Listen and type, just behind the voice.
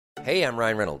Hey, I'm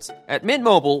Ryan Reynolds. At Mint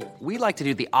Mobile, we like to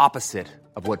do the opposite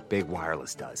of what Big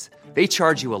Wireless does. They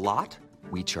charge you a lot,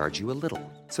 we charge you a little.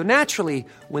 So naturally,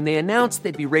 when they announced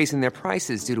they'd be raising their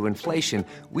prices due to inflation,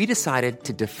 we decided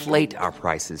to deflate our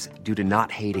prices due to not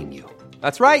hating you.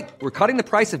 That's right. We're cutting the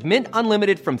price of Mint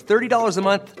Unlimited from $30 a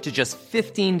month to just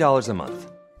 $15 a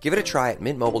month. Give it a try at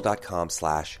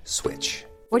mintmobile.com/switch.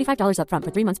 $45 up front for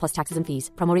 3 months plus taxes and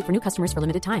fees. Promo rate for new customers for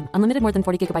limited time. Unlimited more than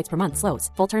 40 gigabytes per month. Slows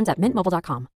full terms at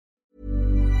mintmobile.com.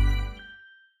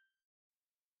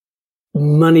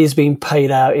 Money is being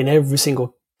paid out in every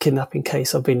single kidnapping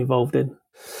case I've been involved in.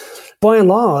 By and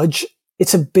large,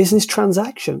 it's a business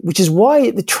transaction, which is why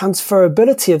the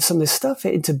transferability of some of this stuff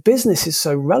into business is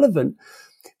so relevant,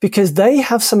 because they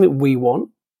have something we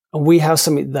want and we have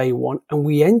something they want, and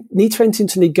we need to enter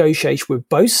into negotiation with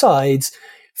both sides,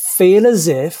 feel as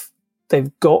if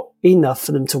they've got enough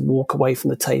for them to walk away from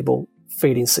the table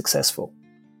feeling successful.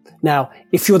 Now,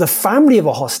 if you're the family of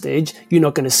a hostage, you're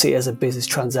not going to see it as a business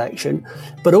transaction,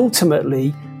 but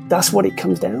ultimately, that's what it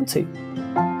comes down to.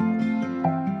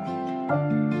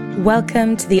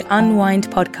 Welcome to the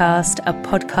Unwind Podcast, a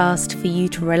podcast for you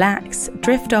to relax,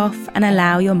 drift off, and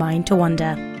allow your mind to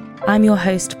wander. I'm your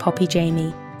host, Poppy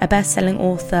Jamie, a best-selling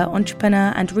author,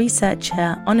 entrepreneur, and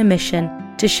researcher on a mission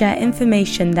to share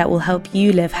information that will help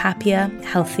you live happier,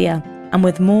 healthier, and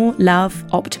with more love,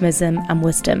 optimism, and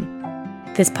wisdom.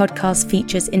 This podcast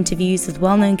features interviews with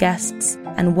well-known guests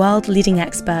and world-leading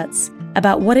experts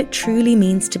about what it truly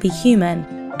means to be human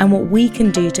and what we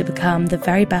can do to become the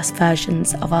very best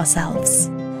versions of ourselves.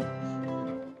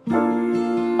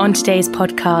 On today's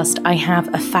podcast, I have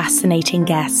a fascinating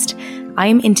guest. I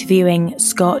am interviewing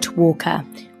Scott Walker,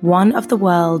 one of the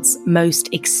world's most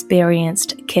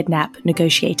experienced kidnap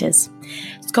negotiators.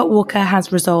 Scott Walker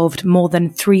has resolved more than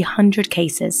 300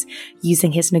 cases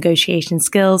using his negotiation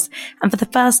skills, and for the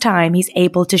first time, he's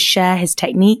able to share his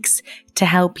techniques to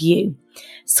help you.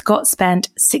 Scott spent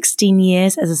 16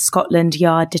 years as a Scotland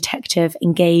Yard detective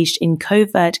engaged in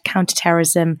covert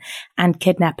counterterrorism and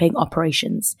kidnapping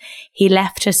operations. He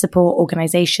left to support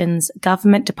organizations,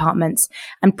 government departments,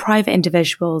 and private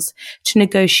individuals to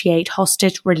negotiate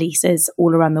hostage releases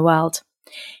all around the world.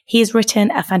 He has written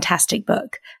a fantastic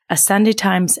book, a Sunday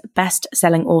Times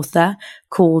best-selling author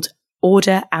called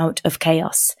Order Out of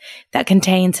Chaos, that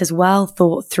contains his well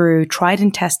thought through, tried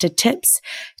and tested tips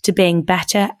to being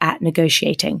better at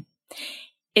negotiating.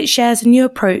 It shares a new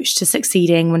approach to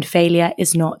succeeding when failure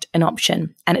is not an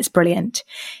option, and it's brilliant.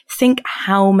 Think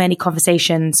how many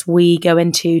conversations we go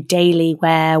into daily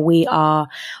where we are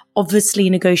obviously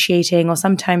negotiating or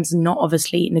sometimes not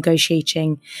obviously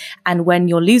negotiating. And when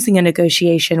you're losing a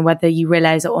negotiation, whether you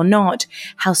realize it or not,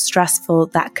 how stressful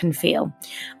that can feel.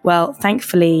 Well,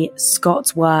 thankfully,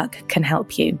 Scott's work can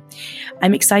help you.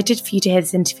 I'm excited for you to hear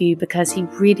this interview because he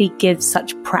really gives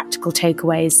such practical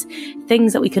takeaways,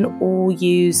 things that we can all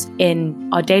use in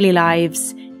our daily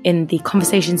lives, in the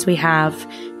conversations we have,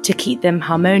 to keep them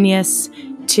harmonious,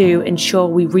 to ensure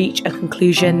we reach a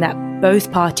conclusion that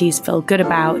both parties feel good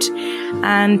about,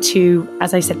 and to,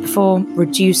 as I said before,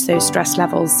 reduce those stress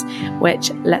levels,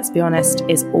 which, let's be honest,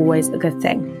 is always a good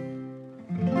thing.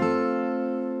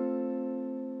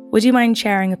 Would you mind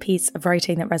sharing a piece of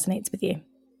writing that resonates with you?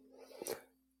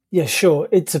 Yeah, sure.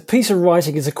 It's a piece of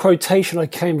writing. It's a quotation I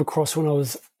came across when I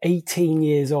was 18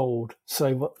 years old.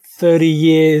 So 30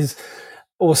 years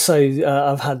or so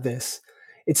I've had this.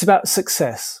 It's about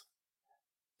success.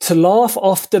 To laugh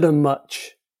often and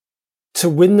much, to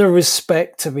win the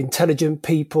respect of intelligent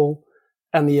people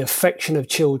and the affection of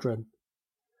children,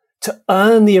 to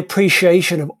earn the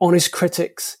appreciation of honest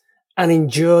critics and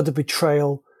endure the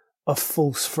betrayal of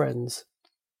false friends,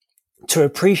 to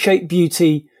appreciate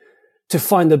beauty, to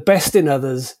find the best in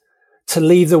others, to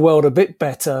leave the world a bit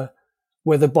better,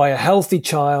 whether by a healthy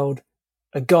child,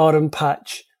 a garden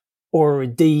patch, or a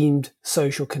redeemed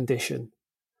social condition.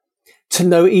 To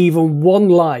know even one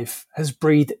life has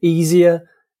breathed easier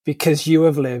because you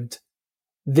have lived.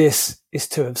 This is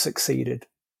to have succeeded.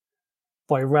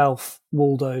 By Ralph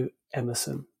Waldo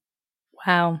Emerson.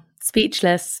 Wow.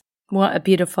 Speechless. What a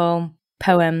beautiful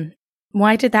poem.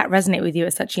 Why did that resonate with you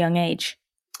at such a young age?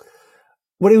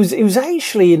 Well, it was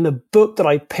actually in the book that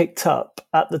I picked up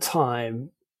at the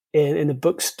time in a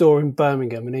bookstore in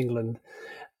Birmingham in England.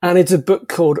 And it's a book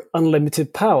called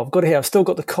Unlimited Power. I've got it here. I've still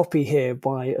got the copy here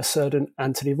by a certain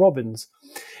Anthony Robbins.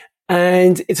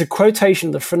 And it's a quotation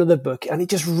at the front of the book, and it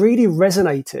just really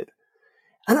resonated.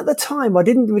 And at the time, I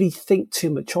didn't really think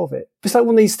too much of it. It's like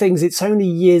one of these things, it's only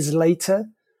years later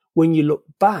when you look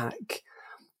back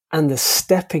and the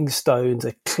stepping stones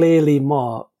are clearly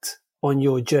marked on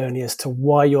your journey as to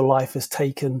why your life has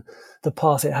taken the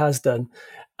path it has done.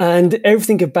 And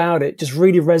everything about it just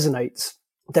really resonates,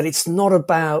 that it's not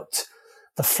about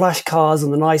the flash cars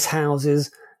and the nice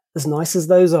houses, as nice as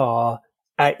those are.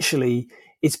 Actually,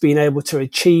 it's being able to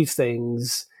achieve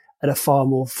things at a far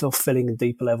more fulfilling and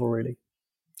deeper level, really.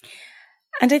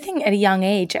 And I think at a young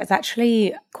age, it's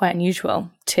actually quite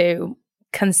unusual to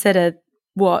consider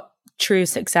what true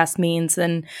success means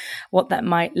and what that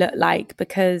might look like,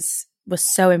 because we're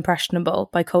so impressionable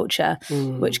by culture,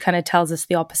 which kind of tells us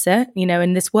the opposite. You know,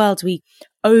 in this world, we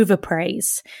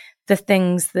overpraise the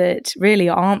things that really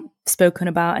aren't spoken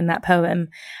about in that poem,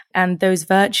 and those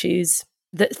virtues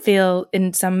that feel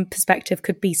in some perspective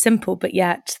could be simple, but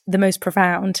yet the most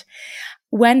profound.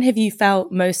 When have you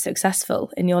felt most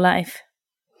successful in your life?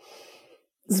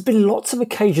 There's been lots of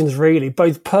occasions, really,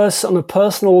 both on a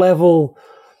personal level.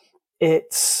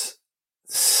 It's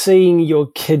seeing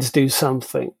your kids do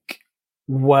something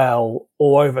well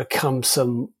or overcome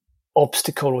some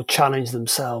obstacle or challenge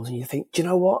themselves, and you think, do you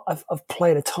know what? I've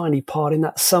played a tiny part in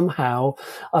that somehow.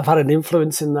 I've had an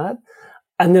influence in that.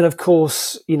 And then, of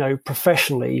course, you know,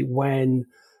 professionally, when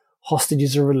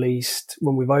hostages are released,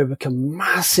 when we've overcome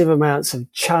massive amounts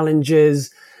of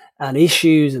challenges and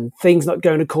issues and things not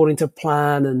going according to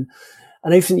plan, and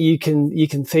everything you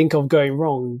can think of going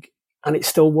wrong, and it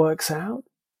still works out,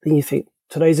 then you think,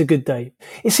 today's a good day.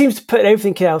 It seems to put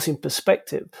everything else in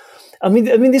perspective. I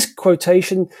mean, this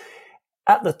quotation,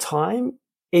 at the time,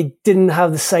 it didn't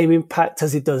have the same impact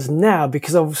as it does now,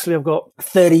 because obviously I've got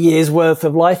 30 years worth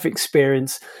of life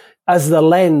experience as the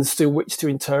lens through which to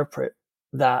interpret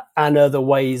that and other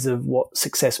ways of what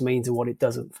success means and what it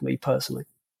doesn't for me personally.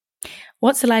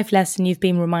 What's a life lesson you've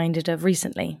been reminded of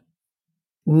recently?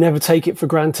 Never take it for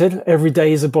granted. Every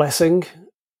day is a blessing.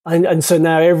 And so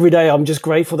now every day I'm just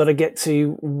grateful that I get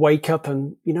to wake up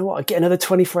and, you know what, I get another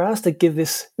 24 hours to give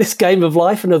this game of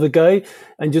life another go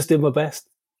and just do my best.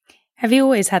 Have you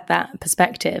always had that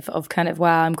perspective of kind of,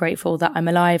 wow, I'm grateful that I'm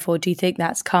alive? Or do you think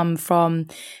that's come from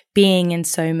being in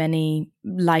so many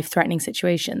life-threatening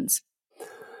situations?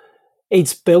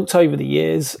 It's built over the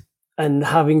years, and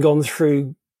having gone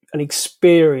through and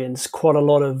experienced quite a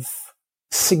lot of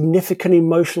significant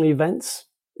emotional events,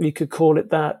 you could call it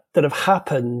that have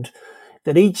happened,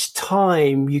 that each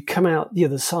time you come out the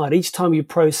other side, each time you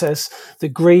process the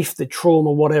grief, the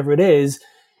trauma, whatever it is,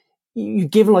 you're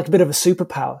given like a bit of a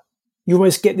superpower. You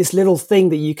almost get this little thing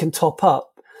that you can top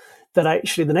up, that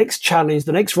actually the next challenge,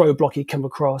 the next roadblock you come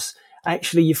across,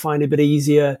 actually you find a bit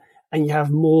easier, and you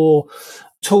have more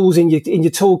tools in your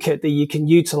toolkit that you can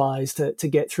utilize to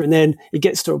get through. And then it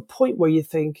gets to a point where you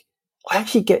think, I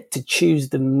actually get to choose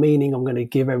the meaning I'm going to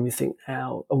give everything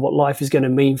now and what life is going to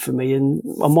mean for me, and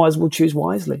I might as well choose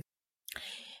wisely.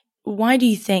 Why do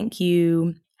you think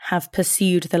you have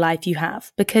pursued the life you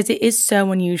have? Because it is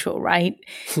so unusual, right?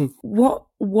 What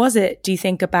was it, do you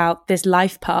think, about this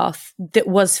life path that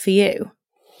was for you?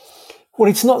 Well,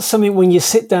 it's not something when you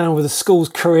sit down with a school's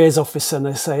careers officer and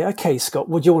they say, okay, Scott,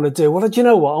 what do you want to do? Well, do you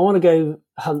know what? I want to go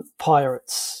hunt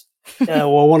pirates or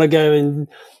I want to go and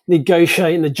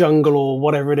negotiate in the jungle or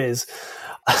whatever it is.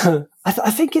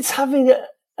 I think it's having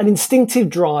an instinctive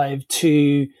drive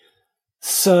to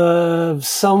serve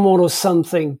someone or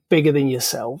something bigger than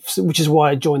yourself, which is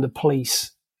why I joined the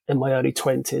police in my early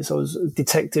 20s. I was a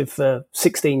detective for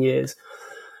 16 years.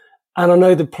 And I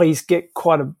know the police get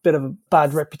quite a bit of a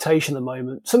bad reputation at the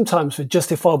moment, sometimes for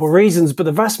justifiable reasons, but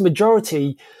the vast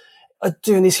majority are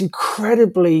doing this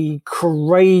incredibly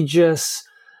courageous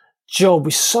job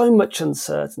with so much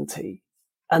uncertainty,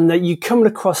 and that you come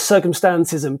across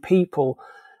circumstances and people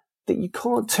that you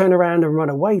can't turn around and run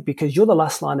away because you're the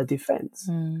last line of defense.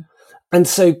 And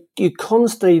so you're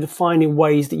constantly finding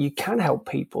ways that you can help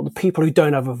people, the people who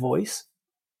don't have a voice,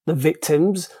 the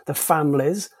victims, the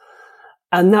families.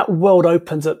 And that world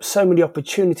opens up so many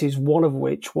opportunities, one of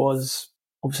which was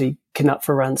obviously kidnap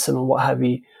for ransom and what have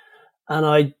you. And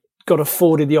I got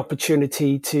afforded the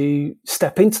opportunity to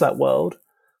step into that world,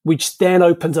 which then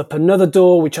opens up another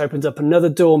door, which opens up another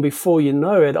door. And before you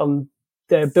know it, I'm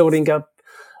there building up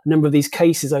a number of these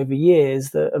cases over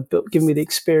years that have given me the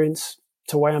experience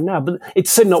to where I am now. But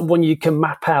it's certainly not one you can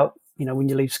map out, you know, when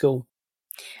you leave school.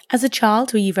 As a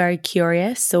child, were you very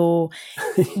curious, or,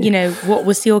 you know, what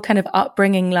was your kind of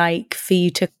upbringing like for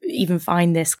you to even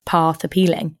find this path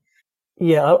appealing?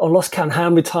 Yeah, I lost count how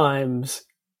many times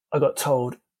I got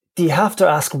told, do you have to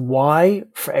ask why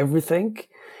for everything?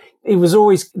 It was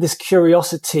always this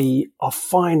curiosity of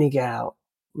finding out,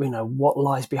 you know, what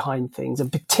lies behind things.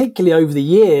 And particularly over the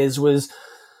years was,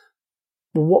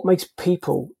 well, what makes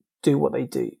people do what they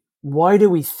do? Why do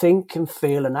we think and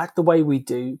feel and act the way we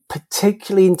do,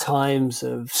 particularly in times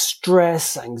of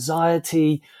stress,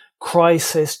 anxiety,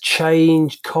 crisis,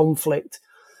 change, conflict.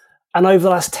 And over the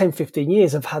last 10, 15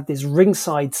 years, I've had this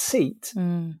ringside seat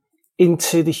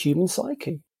into the human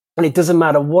psyche. And it doesn't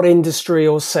matter what industry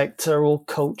or sector or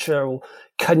culture or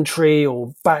country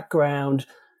or background,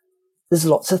 there's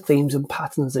lots of themes and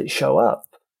patterns that show up.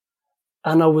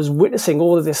 And I was witnessing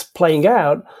all of this playing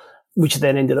out, which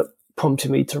then ended up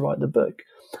prompting me to write the book.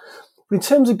 But in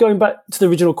terms of going back to the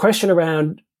original question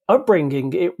around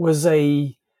upbringing, it was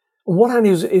on one hand,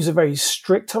 it was a very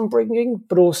strict upbringing,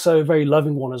 but also a very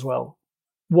loving one as well.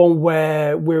 One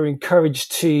where we're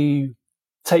encouraged to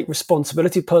take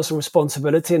responsibility, personal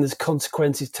responsibility, and there's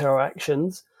consequences to our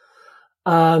actions.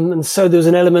 And so there's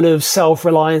an element of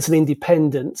self-reliance and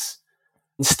independence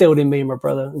instilled in me and my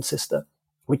brother and sister,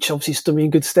 which obviously stood me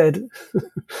in good stead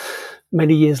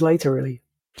many years later, really.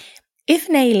 If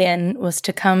an alien was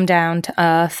to come down to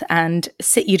Earth and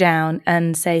sit you down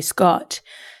and say, Scott,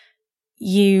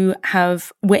 you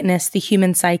have witnessed the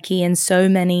human psyche in so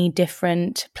many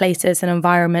different places and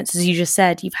environments, as you just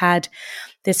said, you've had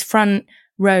this front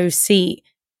row seat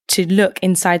to look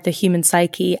inside the human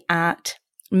psyche at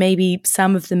maybe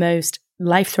some of the most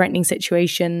life-threatening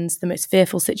situations, the most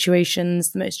fearful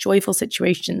situations, the most joyful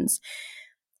situations.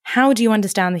 How do you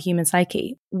understand the human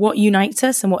psyche? What unites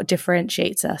us and what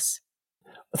differentiates us?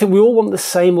 I think we all want the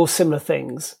same or similar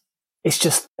things. It's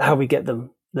just how we get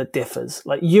them that differs.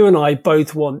 Like you and I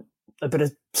both want a bit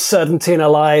of certainty in our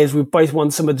lives. We both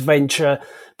want some adventure.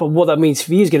 But what that means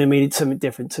for you is going to mean something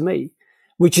different to me,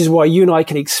 which is why you and I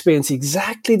can experience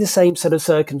exactly the same set of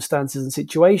circumstances and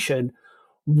situation.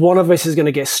 One of us is going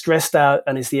to get stressed out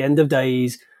and it's the end of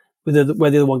days, where the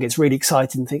other one gets really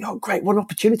excited and think, oh, great, what an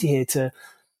opportunity here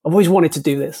I've always wanted to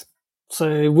do this.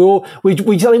 So we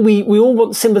all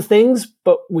want similar things,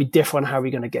 but we differ on how we're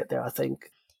going to get there, I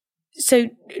think. So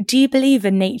do you believe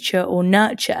in nature or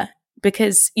nurture?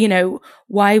 Because,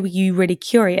 why were you really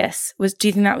curious? Do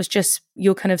you think that was just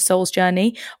your kind of soul's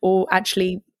journey or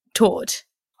actually taught?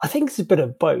 I think it's a bit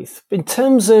of both. In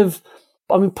terms of,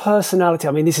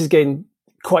 personality, this is getting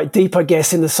quite deep, I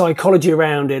guess, in the psychology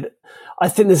around it. I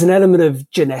think there's an element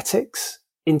of genetics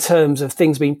in terms of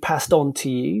things being passed on to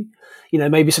you.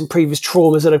 Maybe some previous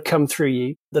traumas that have come through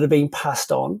you that are being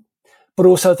passed on. But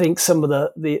also I think some of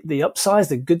the upsides,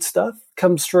 the good stuff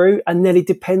comes through. And then it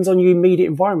depends on your immediate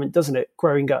environment, doesn't it,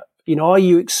 growing up? Are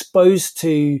you exposed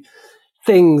to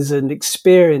things and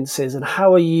experiences, and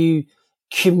how are you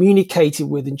communicated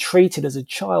with and treated as a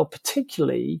child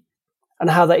particularly, and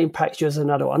how that impacts you as an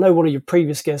adult? I know one of your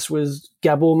previous guests was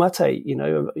Gabor Mate,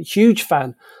 a huge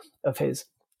fan of his.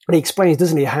 And he explains,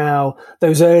 doesn't he, how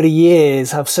those early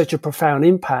years have such a profound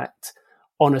impact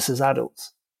on us as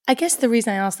adults. I guess the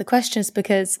reason I ask the question is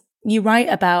because you write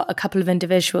about a couple of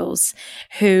individuals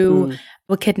who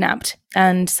were kidnapped,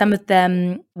 and some of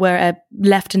them were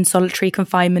left in solitary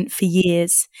confinement for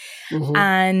years,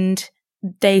 and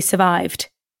they survived.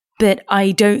 But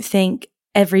I don't think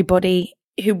everybody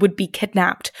who would be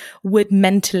kidnapped would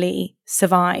mentally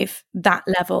survive that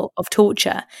level of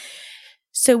torture.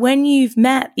 So when you've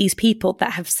met these people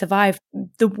that have survived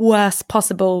the worst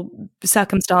possible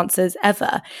circumstances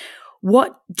ever,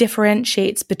 what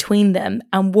differentiates between them,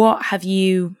 and what have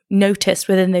you noticed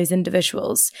within those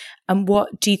individuals, and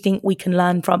what do you think we can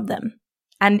learn from them?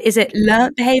 And is it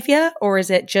learned behavior, or is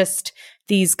it just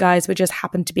these guys were just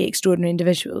happen to be extraordinary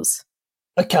individuals?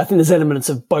 Okay, I think there's elements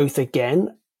of both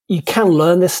again. You can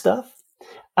learn this stuff.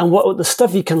 And what the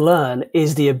stuff you can learn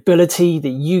is the ability that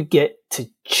you get to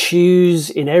choose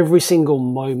in every single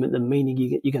moment the meaning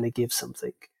you're going to give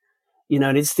something.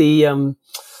 And it's the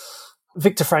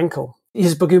Viktor Frankl,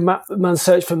 his book, Man's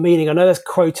Search for Meaning. I know that's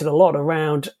quoted a lot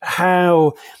around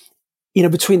how,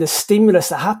 between the stimulus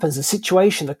that happens, the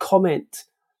situation, the comment,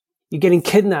 you're getting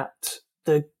kidnapped,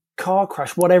 the car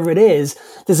crash, whatever it is,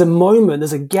 there's a moment,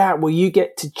 there's a gap where you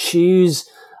get to choose,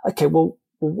 okay, well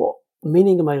what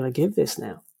meaning am I going to give this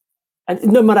now? And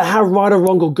no matter how right or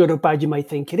wrong or good or bad you may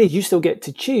think it is, you still get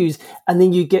to choose, and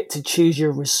then you get to choose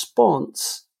your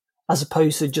response as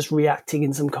opposed to just reacting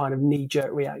in some kind of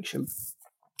knee-jerk reaction.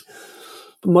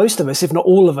 But most of us, if not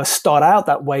all of us, start out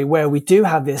that way, where we do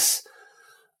have this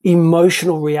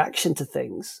emotional reaction to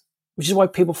things, which is why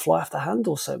people fly off the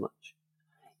handle so much.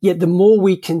 Yet the more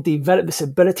we can develop this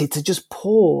ability to just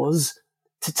pause,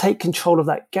 to take control of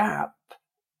that gap,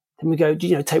 and we go,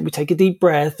 we take a deep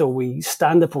breath, or we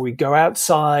stand up, or we go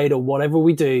outside, or whatever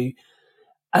we do.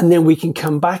 And then we can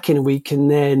come back in, and we can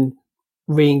then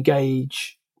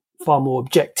re-engage far more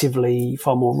objectively,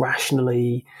 far more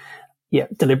rationally,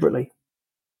 deliberately.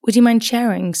 Would you mind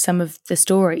sharing some of the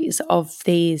stories of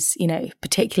these,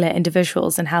 particular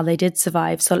individuals and how they did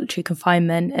survive solitary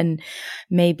confinement, and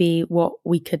maybe what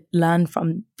we could learn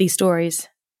from these stories?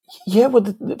 Yeah, well,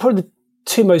 probably the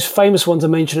two most famous ones I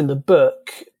mentioned in the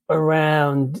book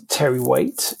around Terry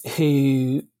Waite,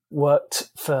 who worked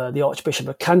for the Archbishop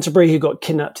of Canterbury, who got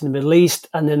kidnapped in the Middle East,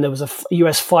 and then there was a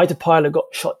US fighter pilot got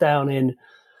shot down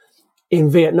in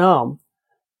Vietnam.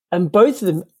 And both of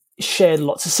them shared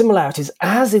lots of similarities,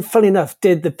 as funny enough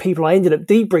did the people I ended up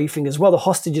debriefing as well, the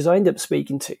hostages I ended up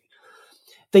speaking to.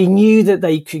 They knew that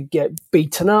they could get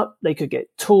beaten up, they could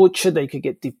get tortured, they could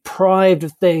get deprived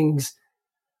of things,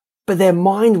 but their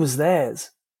mind was theirs.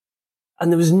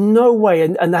 And there was no way,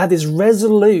 and they had this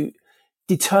resolute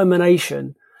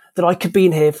determination that I could be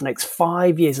in here for the next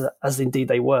 5 years, as indeed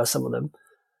they were, some of them,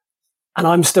 and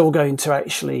I'm still going to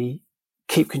actually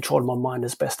keep control of my mind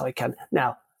as best I can.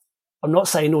 Now, I'm not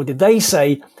saying, nor did they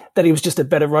say, that it was just a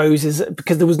bed of roses,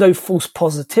 because there was no false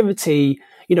positivity.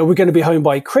 We're going to be home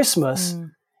by Christmas.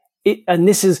 And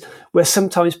this is where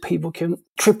sometimes people can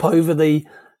trip over the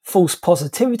false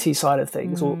positivity side of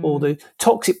things, or the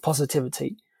toxic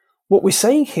positivity. What we're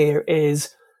saying here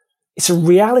is it's a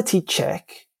reality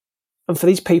check. And for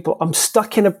these people, I'm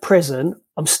stuck in a prison.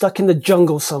 I'm stuck in the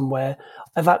jungle somewhere.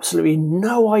 I've absolutely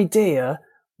no idea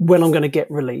when I'm going to get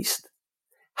released.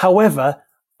 However,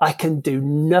 I can do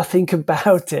nothing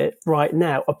about it right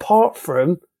now, apart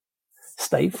from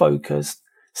stay focused,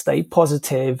 stay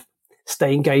positive,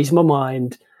 stay engaged in my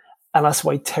mind. And that's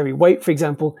why Terry Waite, for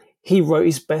example, he wrote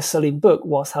his best-selling book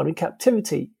whilst held in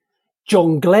captivity.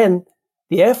 John Glenn,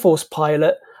 the Air Force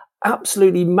pilot,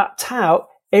 absolutely mapped out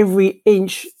every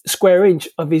square inch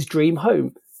of his dream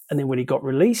home. And then when he got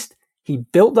released, he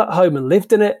built that home and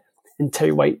lived in it. And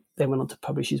Terry Waite then went on to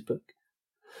publish his book.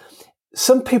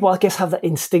 Some people, I guess, have that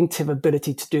instinctive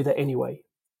ability to do that anyway.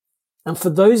 And for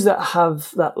those that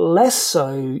have that less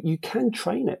so, you can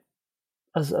train it,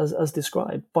 as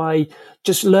described, by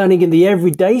just learning in the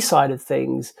everyday side of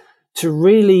things to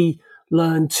really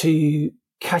learn to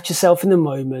catch yourself in the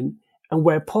moment, and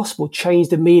where possible, change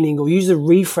the meaning or use a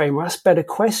reframe or ask better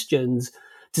questions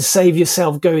to save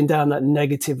yourself going down that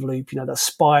negative loop, that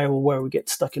spiral where we get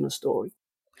stuck in a story.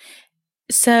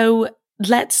 So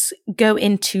let's go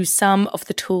into some of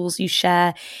the tools you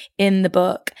share in the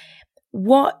book.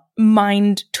 What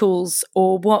mind tools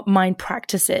or what mind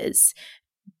practices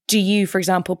do you, for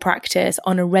example, practice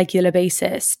on a regular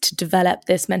basis to develop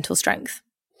this mental strength?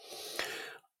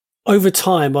 Over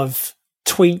time, I've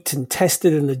tweaked and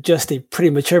tested and adjusted pretty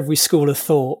much every school of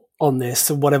thought on this,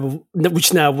 and whatever,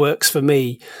 which now works for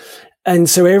me. And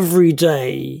so every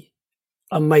day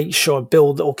I make sure I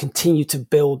build or continue to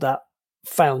build that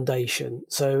foundation.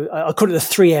 So I call it the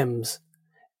 3 M's.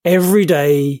 Every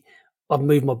day I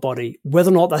move my body, whether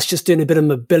or not that's just doing a bit of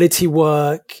mobility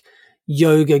work,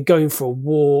 yoga, going for a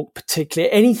walk,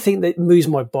 particularly anything that moves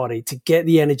my body to get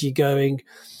the energy going.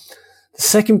 The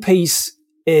second piece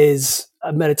is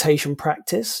a meditation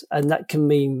practice, and that can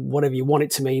mean whatever you want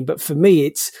it to mean. But for me,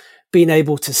 it's being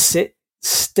able to sit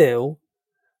still,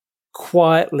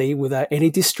 quietly, without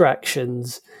any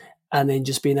distractions, and then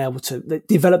just being able to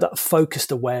develop that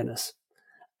focused awareness.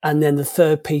 And then the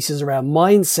third piece is around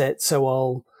mindset. So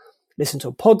I'll listen to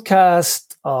a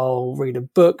podcast, I'll read a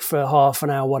book for half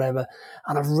an hour, whatever.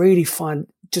 And I really find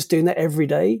just doing that every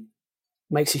day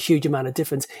makes a huge amount of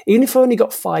difference. Even if I only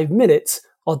got 5 minutes,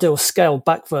 I'll do a scaled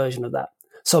back version of that.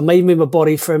 So I may move my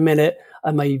body for a minute,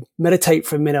 I may meditate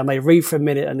for a minute, I may read for a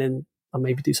minute, and then I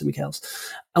maybe do something else.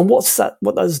 And what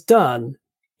that's done,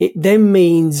 it then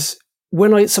means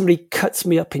when somebody cuts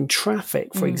me up in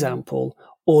traffic, for example,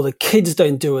 or the kids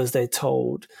don't do as they're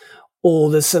told,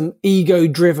 or there's some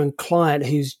ego-driven client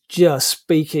who's just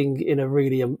speaking in a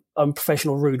really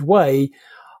unprofessional, rude way,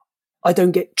 I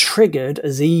don't get triggered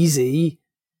as easy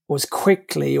or as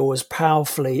quickly or as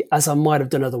powerfully as I might have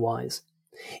done otherwise.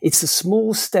 It's the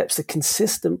small steps, the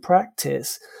consistent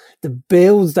practice that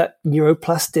builds that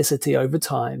neuroplasticity over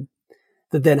time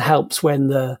that then helps when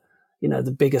the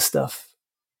bigger stuff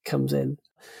comes in.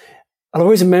 And I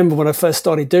always remember when I first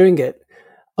started doing it,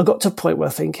 I got to a point where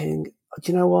I'm thinking,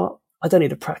 do you know what? I don't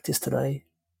need to practice today.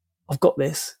 I've got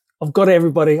this. I've got it,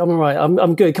 everybody. I'm all right.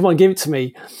 I'm good. Come on, give it to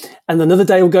me. And another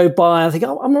day will go by. I think,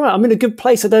 oh, I'm all right. I'm in a good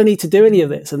place. I don't need to do any of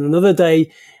this. And another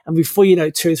day, and before you know,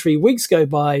 2 or 3 weeks go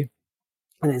by,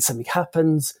 and then something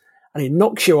happens, and it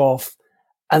knocks you off,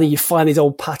 and then you find these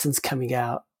old patterns coming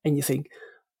out, and you think,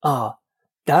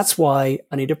 that's why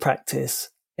I need to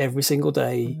practice every single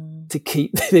day to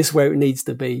keep this where it needs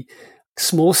to be.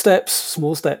 Small steps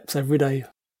every day.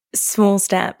 Small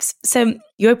steps. So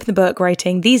you open the book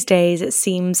writing, these days it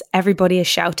seems everybody is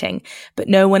shouting, but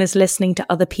no one is listening to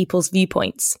other people's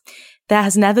viewpoints. There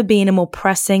has never been a more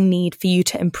pressing need for you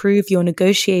to improve your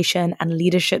negotiation and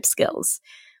leadership skills.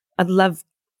 I'd love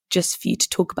just for you to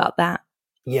talk about that.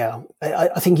 Yeah,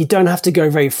 I think you don't have to go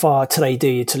very far today, do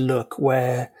you, to look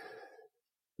where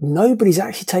nobody's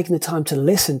actually taking the time to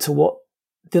listen to what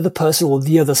the other person or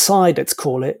the other side, let's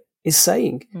call it, is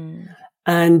saying.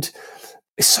 And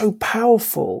it's so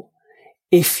powerful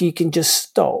if you can just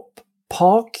stop,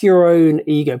 park your own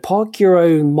ego, park your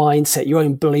own mindset, your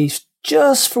own beliefs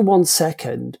just for 1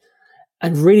 second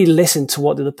and really listen to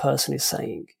what the other person is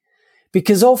saying.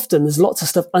 Because often there's lots of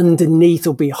stuff underneath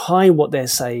or behind what they're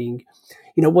saying,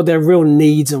 you know, what their real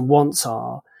needs and wants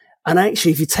are. And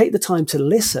actually, if you take the time to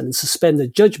listen and suspend the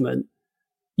judgment,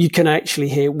 you can actually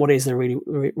hear what it is they're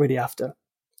really after.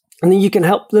 And then you can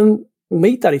help them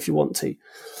meet that if you want to.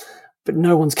 But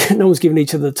no one's giving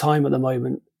each other the time at the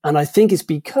moment. And I think it's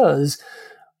because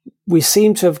we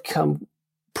seem to have become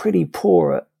pretty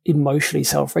poor at emotionally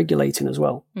self-regulating as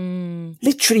well.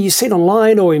 Literally, you see it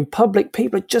online or in public,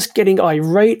 people are just getting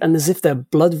irate and as if their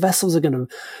blood vessels are going to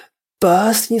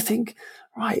burst. And you think,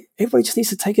 right, everybody just needs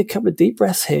to take a couple of deep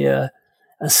breaths here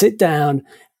and sit down.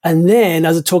 And then,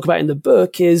 as I talk about in the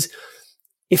book, is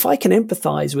if I can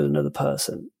empathize with another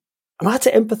person, and I had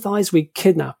to empathize with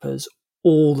kidnappers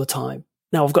all the time.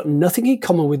 Now, I've got nothing in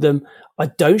common with them. I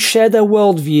don't share their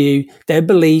worldview, their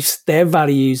beliefs, their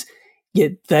values,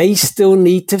 yet they still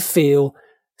need to feel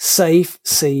safe,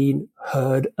 seen,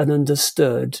 heard, and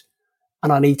understood.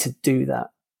 And I need to do that.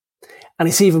 And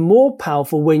it's even more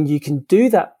powerful when you can do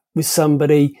that with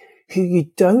somebody who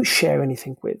you don't share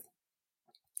anything with.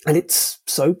 And it's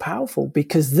so powerful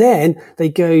because then they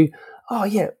go, oh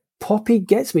yeah, Poppy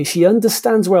gets me. She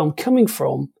understands where I'm coming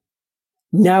from.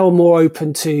 Now I'm more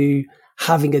open to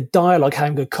having a dialogue,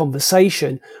 having a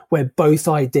conversation where both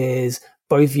ideas,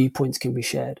 both viewpoints can be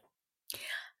shared.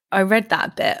 I read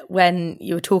that bit when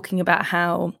you were talking about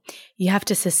how you have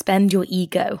to suspend your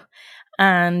ego.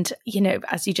 And, you know,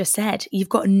 as you just said, you've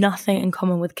got nothing in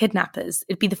common with kidnappers.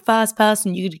 It'd be the first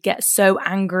person you'd get so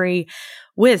angry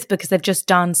with because they've just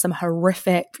done some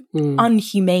horrific,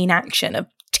 unhumane action of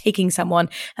taking someone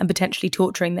and potentially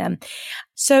torturing them.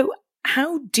 So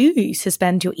how do you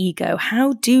suspend your ego?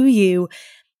 How do you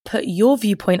put your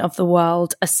viewpoint of the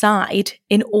world aside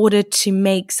in order to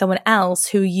make someone else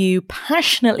who you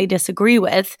passionately disagree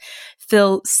with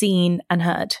feel seen and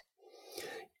heard?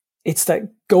 It's that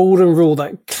golden rule,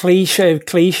 that cliche of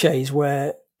cliches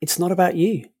where it's not about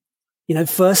you. You know,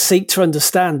 first seek to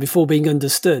understand before being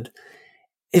understood.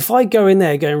 If I go in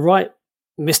there going, right,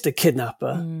 Mr.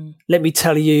 Kidnapper, let me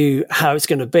tell you how it's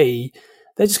going to be,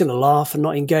 they're just going to laugh and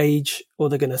not engage, or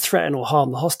they're going to threaten or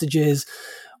harm the hostages.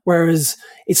 Whereas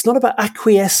it's not about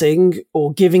acquiescing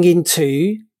or giving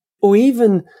into or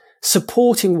even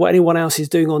supporting what anyone else is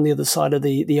doing on the other side of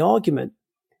the argument.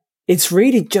 It's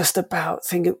really just about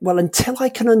thinking, well, until I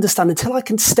can understand, until I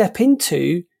can step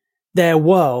into their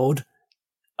world,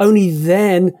 only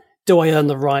then do I earn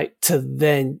the right to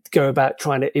then go about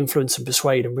trying to influence and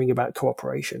persuade and bring about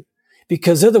cooperation.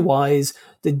 Because otherwise,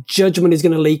 the judgment is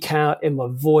going to leak out in my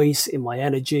voice, in my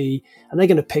energy, and they're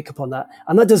going to pick up on that.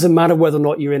 And that doesn't matter whether or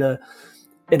not you're in a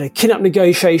kidnap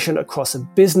negotiation, across a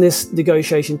business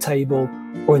negotiation table,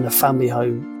 or in the family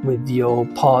home with your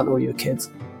partner or your kids.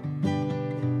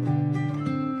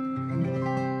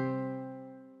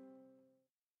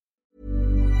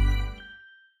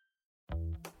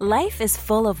 Life is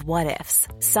full of what-ifs.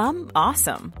 Some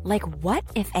awesome, like what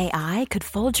if AI could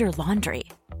fold your laundry?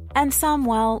 And some,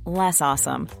 well, less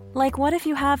awesome, like what if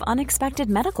you have unexpected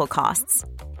medical costs?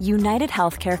 United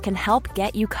Healthcare can help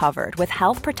get you covered with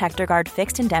Health Protector Guard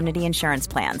fixed indemnity insurance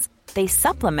plans. They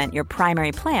supplement your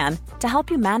primary plan to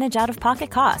help you manage out-of-pocket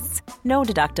costs. No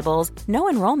deductibles, no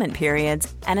enrollment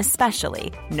periods, and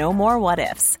especially no more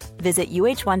what-ifs. Visit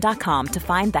uh1.com to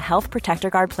find the Health Protector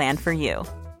Guard plan for you.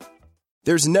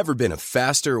 There's never been a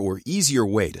faster or easier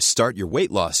way to start your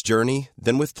weight loss journey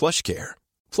than with PlushCare.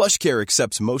 PlushCare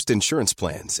accepts most insurance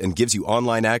plans and gives you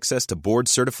online access to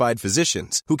board-certified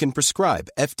physicians who can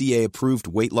prescribe FDA-approved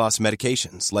weight loss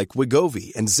medications like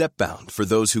Wegovy and Zepbound for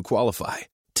those who qualify.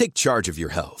 Take charge of your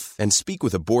health and speak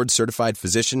with a board-certified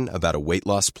physician about a weight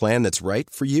loss plan that's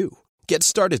right for you. Get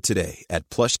started today at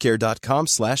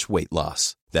plushcare.com/weight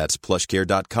loss. That's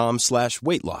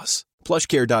plushcare.com/weight loss.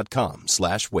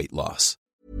 plushcare.com/weight loss.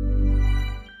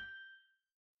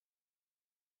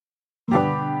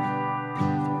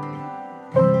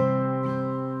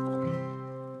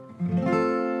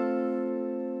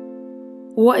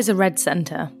 What is a red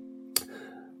center?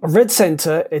 A red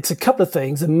center, it's a couple of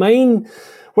things. The main,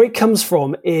 where it comes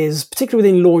from is, particularly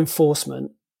within law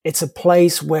enforcement, it's a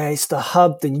place where it's the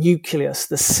hub, the nucleus,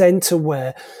 the center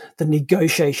where the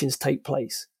negotiations take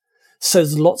place. So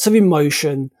there's lots of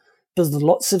emotion, there's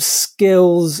lots of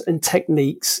skills and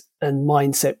techniques and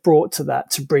mindset brought to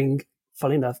that to bring,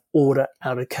 funny enough, order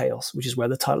out of chaos, which is where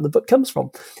the title of the book comes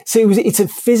from. So it's a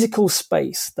physical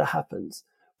space that happens.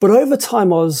 But over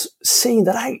time, I was seeing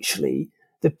that actually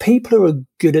the people who are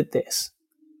good at this,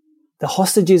 the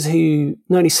hostages who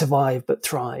not only survive but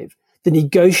thrive, the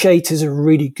negotiators are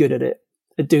really good at it,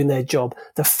 at doing their job,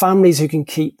 the families who can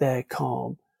keep their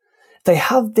calm, they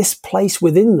have this place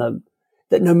within them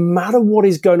that no matter what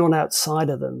is going on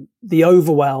outside of them, the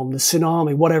overwhelm, the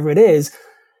tsunami, whatever it is,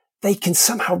 they can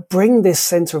somehow bring this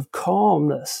center of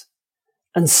calmness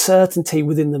and certainty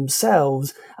within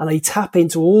themselves, and they tap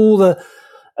into all the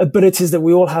abilities that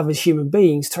we all have as human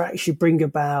beings to actually bring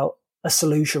about a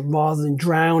solution rather than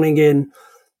drowning in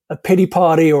a pity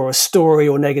party or a story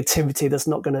or negativity that's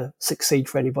not going to succeed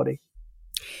for anybody.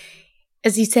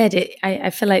 As you said,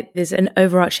 I feel like there's an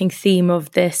overarching theme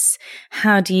of this.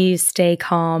 How do you stay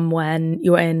calm when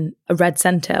you're in a red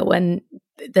center, when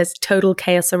there's total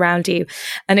chaos around you?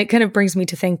 And it kind of brings me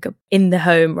to think in the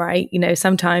home, right? You know,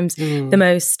 sometimes the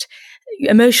most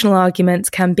emotional arguments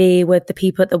can be with the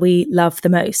people that we love the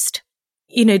most.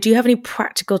 You know, do you have any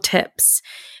practical tips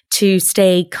to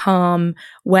stay calm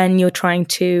when you're trying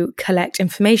to collect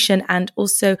information? And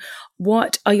also,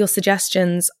 what are your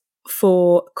suggestions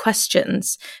for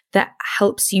questions that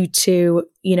helps you to,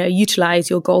 you know, utilize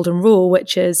your golden rule,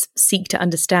 which is seek to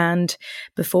understand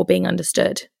before being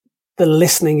understood? The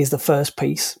listening is the first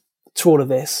piece to all of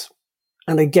this.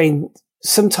 And again,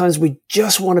 sometimes we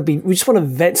just want to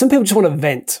vent. Some people just want to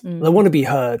vent. They want to be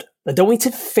heard. They don't want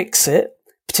to fix it,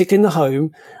 particularly in the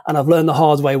home. And I've learned the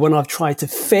hard way when I've tried to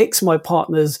fix my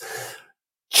partner's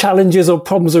challenges or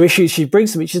problems or issues she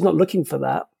brings to me. She's not looking for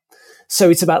that. So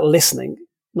it's about listening,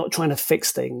 not trying to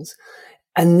fix things.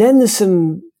 And then there's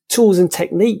some tools and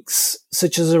techniques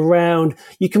such as around,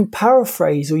 you can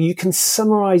paraphrase or you can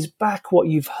summarize back what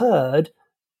you've heard,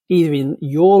 either in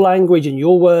your language and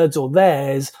your words or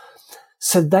theirs,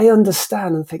 so they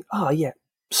understand and think, yeah,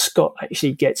 Scott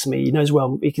actually gets me. He knows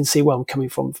well, he can see where I'm coming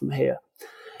from here.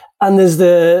 And there's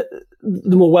the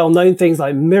more well-known things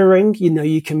like mirroring. You know,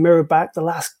 you can mirror back the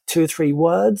last 2 or 3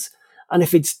 words. And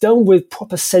if it's done with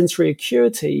proper sensory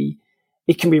acuity,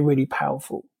 it can be really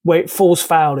powerful. Where it falls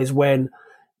foul is when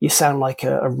you sound like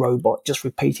a robot, just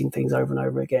repeating things over and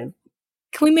over again.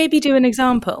 Can we maybe do an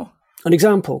example? An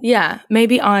example? Yeah.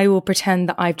 Maybe I will pretend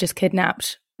that I've just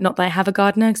kidnapped, not that I have a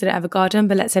gardener because I don't have a garden,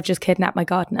 but let's say I've just kidnapped my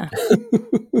gardener.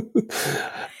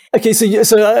 Okay, so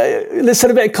let's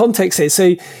set a bit of context here.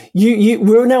 So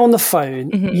we're now on the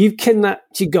phone. Mm-hmm. You've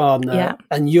kidnapped your gardener,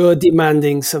 and you're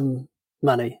demanding some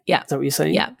money. Yeah, is that what you're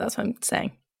saying? Yeah, that's what I'm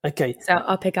saying. Okay, so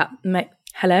I'll pick up.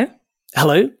 Hello.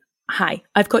 Hello. Hi,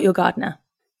 I've got your gardener.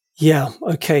 Yeah.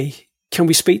 Okay. Can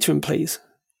we speak to him, please?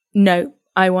 No,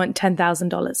 I want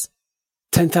 $10,000.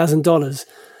 $10,000.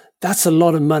 That's a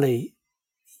lot of money.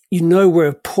 You know, we're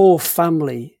a poor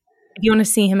family. If you want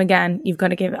to see him again, you've got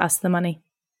to give us the money.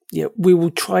 Yeah, we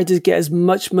will try to get as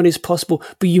much money as possible,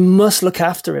 but you must look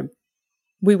after him.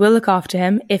 We will look after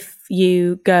him if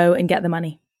you go and get the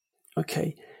money.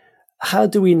 Okay. How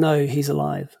do we know he's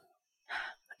alive?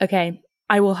 Okay.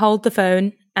 I will hold the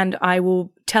phone and I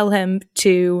will tell him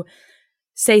to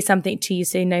say something to you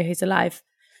so you know he's alive.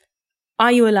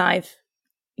 Are you alive?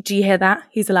 Do you hear that?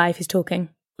 He's alive. He's talking.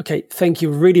 Okay. Thank you.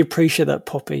 Really appreciate that,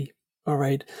 Poppy. All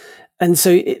right. And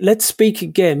so let's speak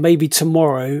again, maybe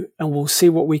tomorrow, and we'll see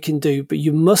what we can do. But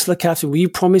you must look after him. Will you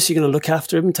promise you're going to look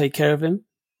after him and take care of him?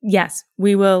 Yes,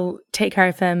 we will take care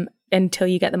of him until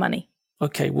you get the money.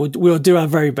 Okay, we'll do our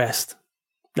very best.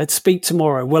 Let's speak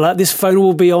tomorrow. Well, this phone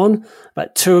will be on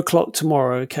about 2:00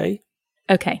 tomorrow, okay?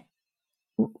 Okay.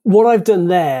 What I've done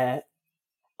there,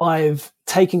 I've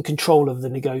taken control of the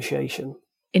negotiation.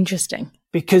 Interesting.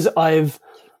 Because I've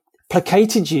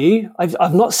placated you.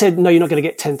 I've not said, no, you're not going to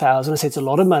get 10,000. I said, it's a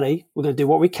lot of money. We're going to do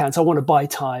what we can. So I want to buy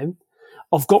time.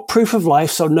 I've got proof of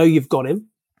life. So I know you've got him.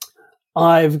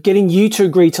 I'm getting you to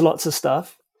agree to lots of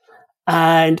stuff.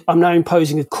 And I'm now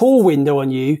imposing a call window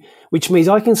on you, which means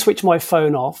I can switch my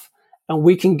phone off and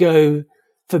we can go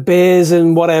for beers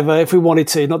and whatever if we wanted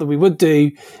to, not that we would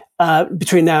do,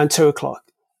 between now and 2:00.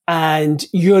 And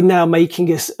you're now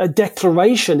making a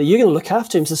declaration that you're going to look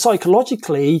after him. So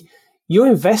psychologically, you're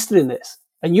invested in this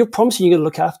and you're promising you're going to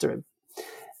look after him.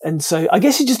 And so I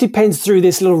guess it just depends through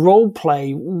this little role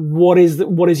play. What is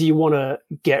you want to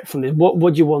get from this?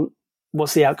 What do you want?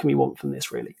 What's the outcome you want from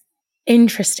this, really?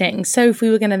 Interesting. So if we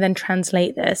were going to then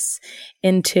translate this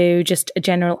into just a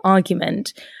general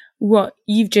argument, what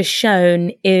you've just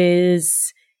shown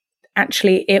is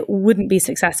actually it wouldn't be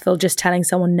successful just telling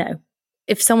someone no.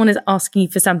 If someone is asking you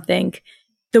for something,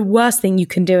 the worst thing you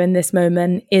can do in this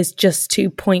moment is just to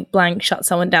point blank shut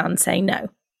someone down and say no.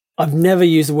 I've never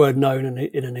used the word no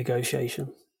in a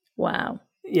negotiation. Wow.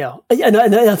 Yeah, and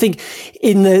I think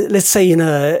in the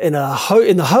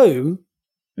home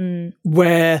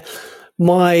where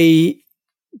my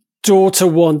daughter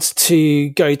wants to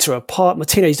go to a party, my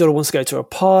teenage daughter wants to go to a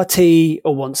party,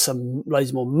 or wants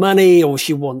loads more money, or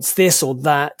she wants this or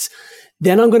that,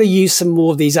 then I'm going to use some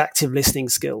more of these active listening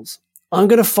skills. I'm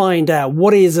going to find out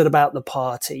what is it about the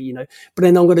party, but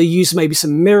then I'm going to use maybe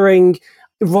some mirroring.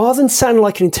 Rather than sounding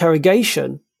like an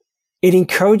interrogation, it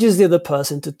encourages the other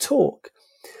person to talk.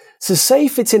 So say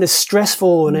if it's in a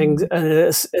stressful and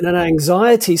an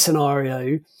anxiety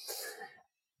scenario,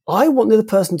 I want the other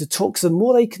person to talk. So the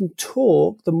more they can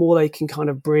talk, the more they can kind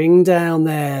of bring down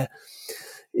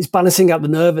it's balancing out the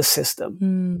nervous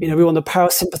system. We want the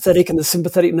parasympathetic and the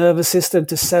sympathetic nervous system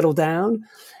to settle down.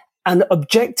 And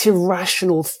objective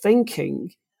rational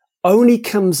thinking only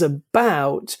comes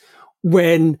about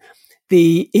when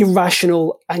the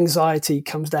irrational anxiety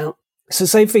comes down. So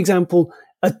say, for example,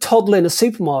 a toddler in a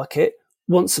supermarket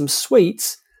wants some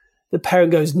sweets. The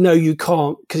parent goes, no, you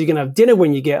can't, because you're going to have dinner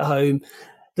when you get home.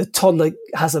 The toddler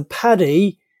has a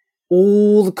paddy.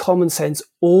 All the common sense,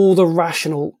 all the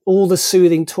rational, all the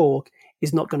soothing talk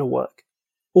is not going to work.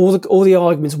 All the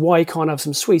arguments why you can't have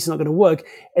some sweets is not going to work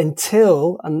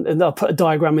until, and I'll put a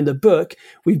diagram in the book,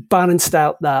 we've balanced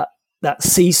out that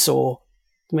seesaw.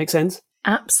 Make sense?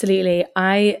 Absolutely.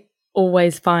 I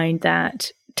always find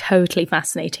that totally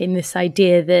fascinating, this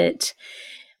idea that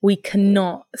we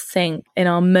cannot think in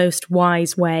our most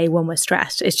wise way when we're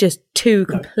stressed. It's just two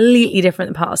completely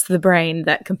different parts of the brain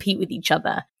that compete with each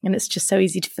other. And it's just so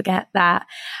easy to forget that.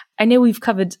 I know we've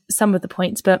covered some of the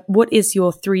points, but what is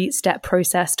your 3-step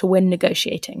process to win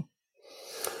negotiating?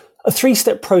 A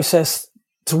 3-step process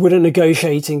to win at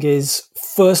negotiating is,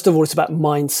 first of all, it's about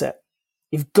mindset.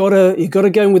 You've got to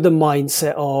go in with the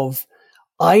mindset of,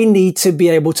 I need to be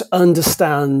able to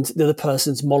understand the other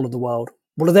person's model of the world.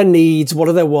 What are their needs? What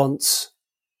are their wants?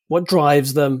 What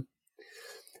drives them?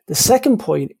 The second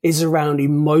point is around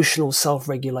emotional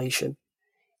self-regulation.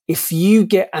 If you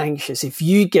get anxious, if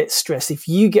you get stressed, if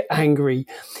you get angry,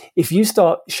 if you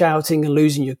start shouting and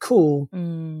losing your cool,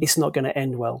 it's not going to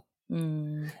end well.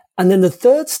 And then the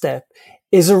third step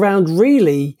is around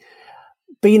really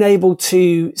being able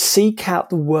to seek out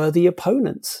the worthy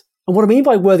opponents. And what I mean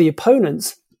by worthy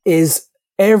opponents is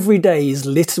every day is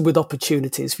littered with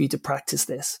opportunities for you to practice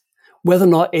this. Whether or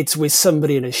not it's with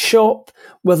somebody in a shop,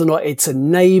 whether or not it's a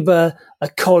neighbor, a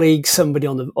colleague, somebody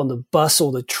on the bus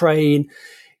or the train.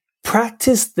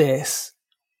 Practice this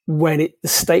when the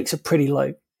stakes are pretty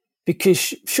low. Because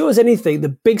sure as anything, the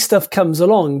big stuff comes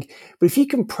along. But if you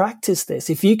can practice this,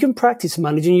 if you can practice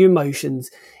managing your emotions,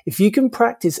 if you can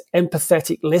practice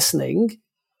empathetic listening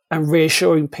and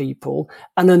reassuring people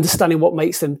and understanding what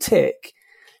makes them tick,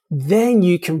 then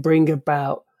you can bring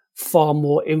about far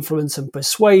more influence and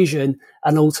persuasion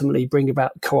and ultimately bring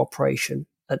about cooperation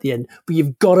at the end. But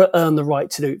you've got to earn the right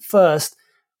to do it first,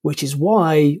 which is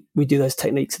why we do those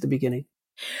techniques at the beginning.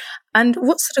 And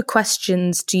what sort of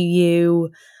questions do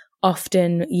you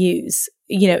often use?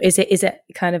 Is it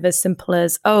kind of as simple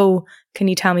as, oh, can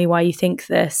you tell me why you think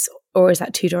this? Or is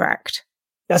that too direct?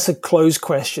 That's a closed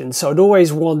question. So I'd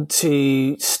always want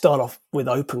to start off with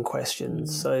open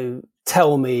questions. So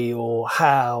tell me, or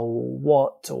how, or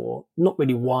what, or not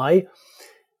really why.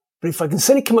 But if I can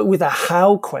certainly come up with a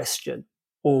how question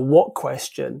or what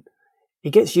question, it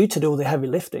gets you to do all the heavy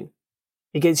lifting.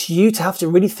 It gets you to have to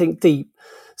really think deep.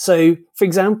 So, for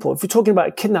example, if we're talking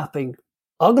about kidnapping,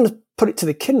 I'm going to put it to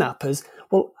the kidnappers.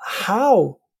 Well,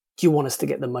 how do you want us to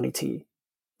get the money to you?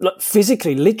 Like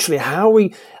physically, literally, how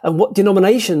and what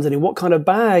denominations and in what kind of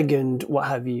bag and what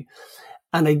have you.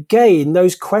 And again,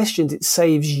 those questions, it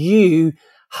saves you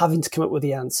having to come up with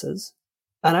the answers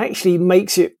and actually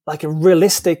makes it like a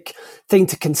realistic thing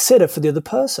to consider for the other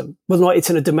person, whether or not it's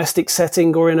in a domestic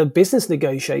setting or in a business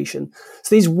negotiation.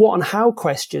 So these what and how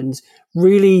questions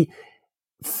really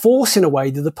force in a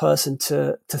way the other person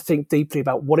to think deeply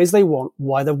about what is they want,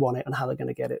 why they want it, and how they're going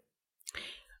to get it.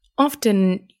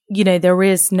 Often, there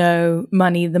is no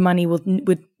money. The money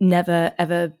would never,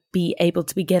 ever be able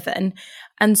to be given.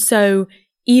 And so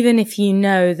even if you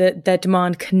know that their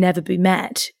demand can never be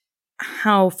met,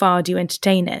 how far do you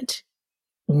entertain it?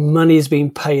 Money is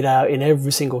being paid out in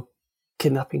every single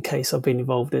kidnapping case I've been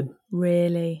involved in.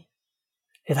 Really?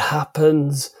 It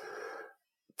happens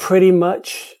pretty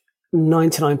much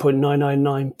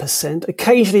 99.999%.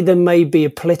 Occasionally there may be a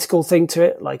political thing to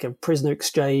it, like a prisoner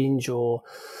exchange or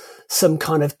some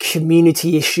kind of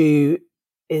community issue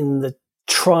in the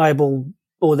tribal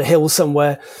or the hills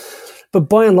somewhere. But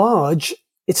by and large,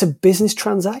 it's a business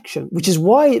transaction, which is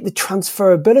why the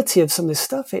transferability of some of this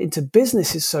stuff into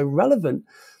business is so relevant,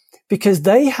 because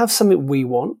they have something we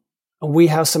want and we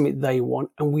have something they want,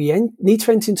 and we need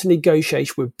to enter into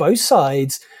negotiation with both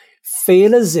sides,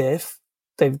 feel as if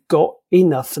they've got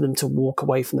enough for them to walk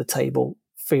away from the table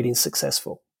feeling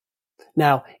successful.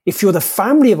 Now, if you're the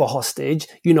family of a hostage,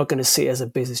 you're not going to see it as a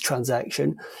business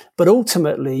transaction, but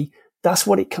ultimately that's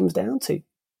what it comes down to.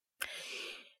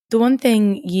 The one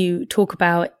thing you talk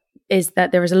about is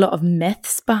that there is a lot of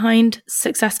myths behind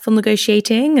successful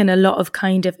negotiating, and a lot of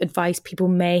kind of advice people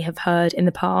may have heard in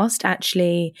the past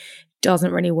actually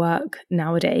doesn't really work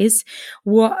nowadays.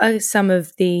 What are some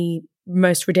of the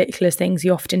most ridiculous things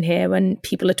you often hear when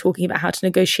people are talking about how to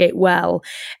negotiate well,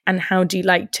 and how do you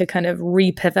like to kind of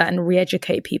repivot and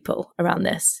re-educate people around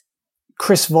this?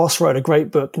 Chris Voss wrote a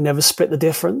great book, Never Split the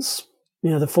Difference.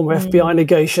 You know, the former FBI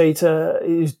negotiator,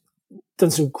 who's done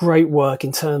some great work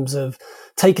in terms of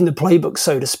taking the playbook,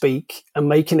 so to speak, and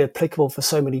making it applicable for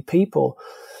so many people.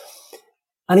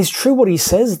 And it's true what he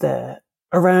says there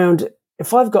around,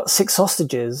 if I've got 6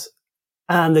 hostages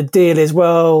and the deal is,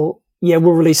 well, yeah,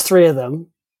 we'll release 3 of them,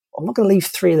 I'm not going to leave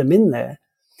 3 of them in there.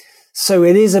 So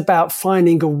it is about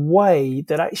finding a way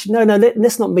that actually,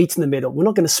 let's not meet in the middle. We're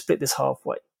not going to split this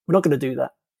halfway. We're not going to do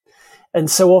that. And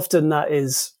so often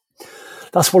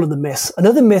that's one of the myths.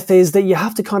 Another myth is that you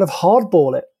have to kind of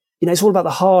hardball it. You know, it's all about the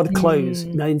hard close,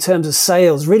 you know, in terms of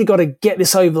sales, really got to get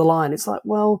this over the line. It's like,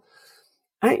 well,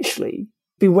 actually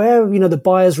beware of, you know, the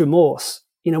buyer's remorse.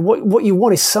 You know, what you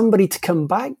want is somebody to come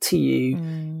back to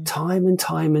you time and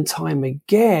time and time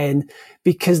again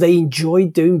because they enjoy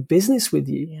doing business with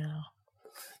you. Yeah.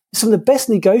 Some of the best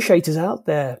negotiators out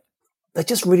there, they're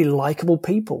just really likable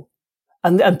people.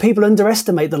 And people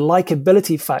underestimate the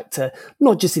likability factor,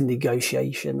 not just in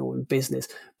negotiation or in business,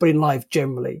 but in life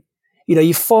generally. You know,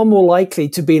 you're far more likely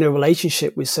to be in a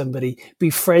relationship with somebody,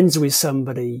 be friends with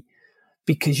somebody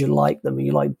because you like them and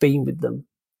you like being with them.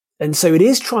 And so it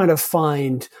is trying to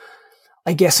find,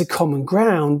 I guess, a common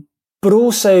ground, but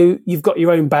also you've got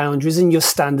your own boundaries and your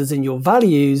standards and your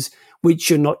values, which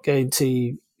you're not going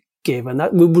to give. And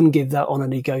that we wouldn't give that on a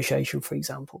negotiation, for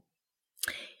example.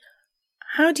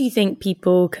 How do you think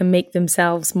people can make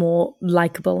themselves more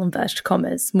likable, inverted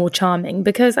commas, more charming?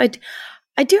 Because I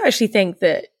do actually think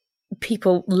that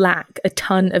people lack a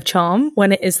ton of charm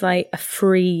when it is like a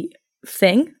free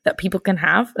thing that people can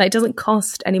have. Like, it doesn't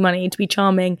cost any money to be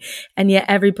charming, and yet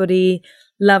everybody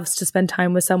loves to spend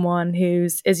time with someone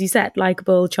who's, as you said,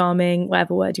 likable, charming,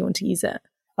 whatever word you want to use it.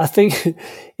 I think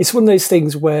it's one of those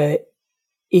things where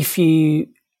if you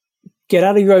get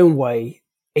out of your own way,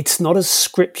 it's not a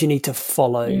script you need to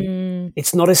follow.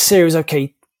 It's not a series of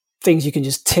things you can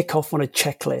just tick off on a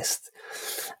checklist.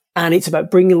 And it's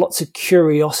about bringing lots of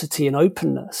curiosity and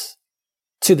openness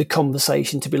to the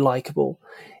conversation to be likable.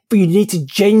 But you need to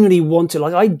genuinely want to,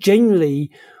 like, I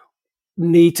genuinely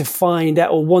need to find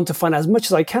out or want to find out as much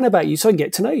as I can about you so I can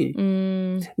get to know you.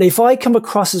 Now, if I come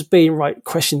across as being, right,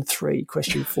 question 3,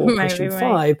 question 4, question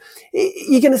 5,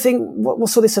 you're going to think,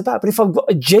 what's all this about? But if I've got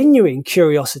a genuine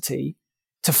curiosity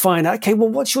to find out, okay, well,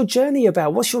 what's your journey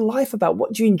about? What's your life about?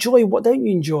 What do you enjoy? What don't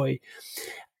you enjoy?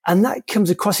 And that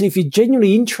comes across. And if you're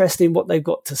genuinely interested in what they've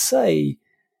got to say,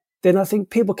 then I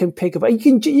think people can pick up.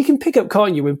 You can pick up,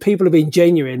 can't you, when people are being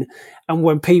genuine and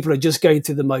when people are just going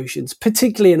through the motions,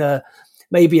 particularly in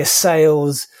maybe a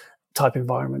sales type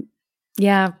environment.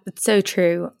 Yeah, it's so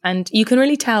true. And you can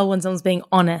really tell when someone's being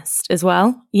honest as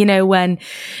well. You know, when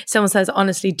someone says,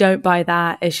 honestly, don't buy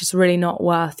that, it's just really not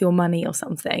worth your money or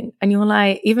something. And you're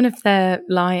like, even if they're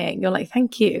lying, you're like,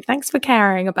 thank you. Thanks for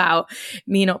caring about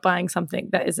me not buying something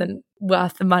that isn't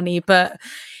worth the money. But,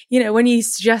 you know, when you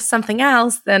suggest something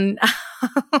else, then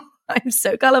I'm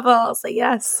so gullible. I'll say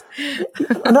yes.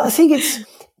 And I think it's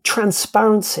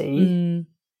transparency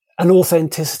and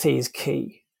authenticity is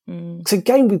key. So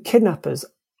again, with kidnappers,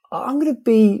 I'm going to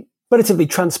be relatively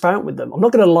transparent with them. I'm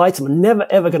not going to lie to them. I'm never,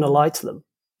 ever going to lie to them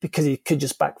because it could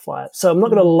just backfire. So I'm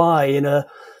not going to lie in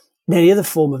any other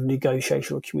form of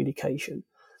negotiation or communication.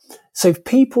 So if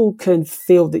people can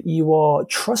feel that you are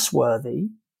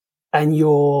trustworthy and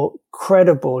you're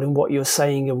credible in what you're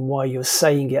saying and why you're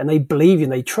saying it, and they believe you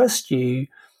and they trust you,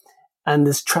 and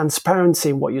there's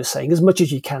transparency in what you're saying, as much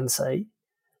as you can say,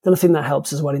 then I think that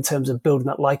helps as well in terms of building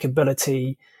that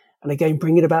likability. And again,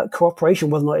 bringing about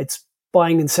cooperation, whether or not it's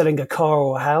buying and selling a car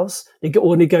or a house,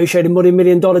 or negotiating a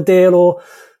multi-million-dollar deal or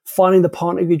finding the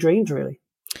partner of your dreams, really.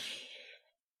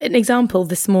 An example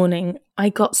this morning, I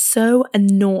got so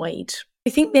annoyed. I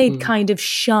think they'd kind of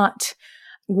shut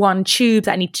one tube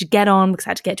that I needed to get on because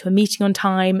I had to get to a meeting on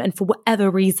time. And for whatever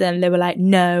reason, they were like,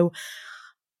 no,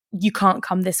 you can't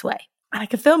come this way. And I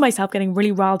could feel myself getting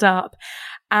really riled up.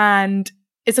 And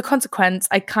as a consequence,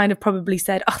 I kind of probably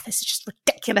said, oh, this is just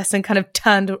ridiculous, and kind of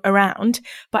turned around.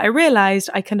 But I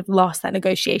realized I kind of lost that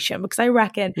negotiation, because I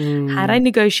reckon had I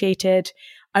negotiated,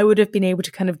 I would have been able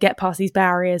to kind of get past these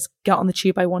barriers, get on the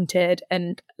tube I wanted,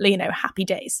 and, happy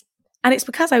days. And it's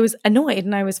because I was annoyed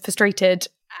and I was frustrated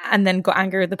and then got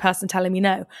angry with the person telling me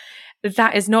no.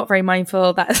 That is not very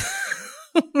mindful. That's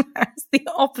the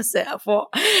opposite of what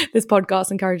this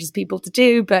podcast encourages people to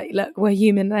do. But look, we're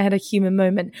human. I had a human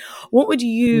moment. What would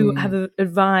you have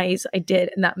advised I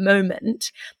did in that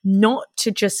moment? Not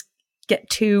to just get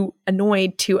too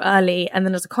annoyed too early, and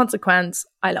then as a consequence,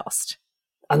 I lost.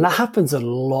 And that happens a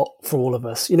lot for all of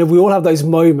us. We all have those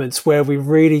moments where we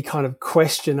really kind of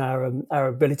question our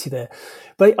ability there.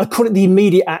 But I call it the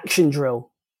immediate action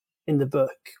drill in the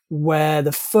book, where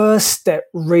the first step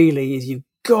really is you've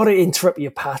got to interrupt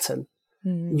your pattern.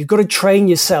 You've got to train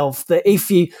yourself that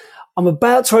I'm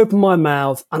about to open my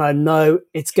mouth and I know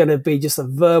it's going to be just a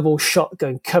verbal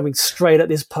shotgun coming straight at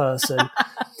this person.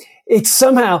 It's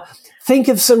somehow, think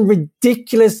of some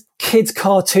ridiculous kids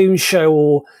cartoon show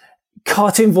or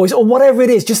cartoon voice or whatever it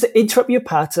is, just to interrupt your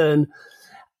pattern.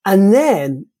 And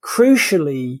then,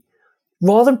 crucially,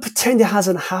 rather than pretend it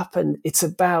hasn't happened, it's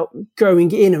about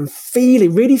going in and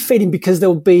really feeling, because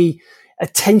there'll be a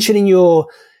tension in your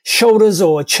shoulders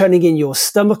or a churning in your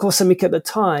stomach or something at the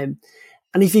time.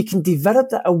 And if you can develop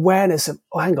that awareness of,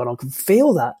 oh, hang on, I can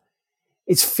feel that.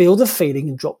 It's feel the feeling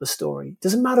and drop the story.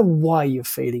 Doesn't matter why you're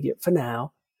feeling it for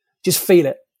now. Just feel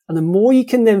it. And the more you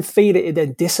can then feel it, it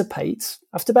then dissipates.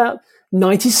 After about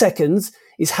 90 seconds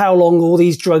is how long all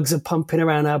these drugs are pumping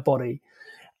around our body.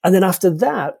 And then after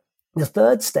that, the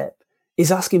third step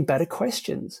is asking better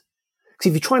questions. Because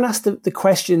if you try and ask the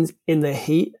questions in the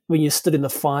heat, when you're stood in the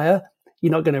fire,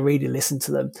 you're not going to really listen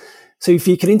to them. So if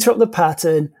you can interrupt the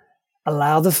pattern,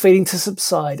 allow the feeling to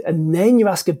subside, and then you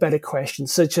ask a better question,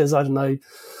 such as, I don't know,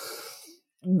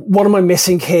 what am I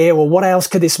missing here? Or what else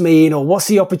could this mean? Or what's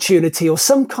the opportunity? Or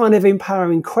some kind of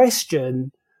empowering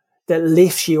question that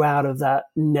lifts you out of that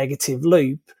negative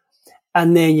loop.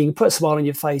 And then you can put a smile on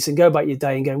your face and go about your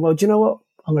day and go, well, do you know what?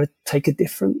 I'm going to take a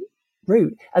different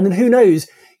route. And then who knows?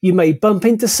 You may bump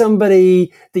into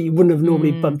somebody that you wouldn't have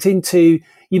normally bumped into.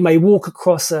 You may walk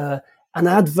across an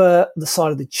advert on the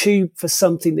side of the tube for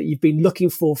something that you've been looking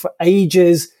for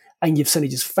ages, and you've suddenly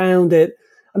just found it.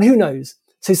 And who knows?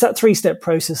 So it's that 3-step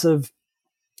process of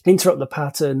interrupt the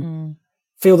pattern,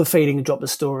 feel the feeling and drop the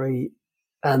story,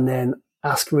 and then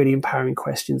ask really empowering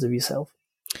questions of yourself.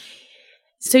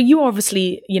 So you're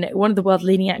obviously, one of the world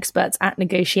leading experts at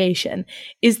negotiation.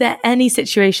 Is there any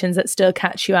situations that still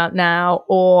catch you out now,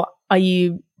 or are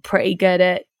you pretty good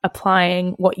at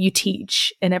applying what you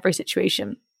teach in every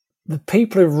situation? The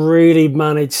people who've really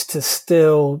managed to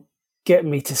still get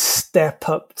me to step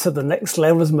up to the next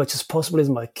level as much as possible is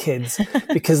my kids,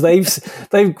 because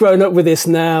they've grown up with this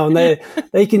now, and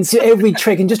they can see every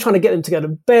trick, and just trying to get them to go to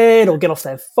bed or get off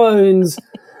their phones.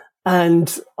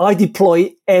 And I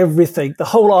deploy everything, the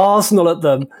whole arsenal at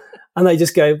them, and they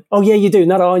just go, oh yeah, you're doing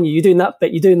that, aren't you? You're doing that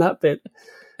bit, you're doing that bit.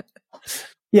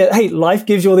 Yeah, hey, life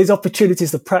gives you all these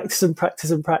opportunities to practice and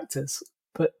practice and practice.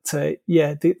 But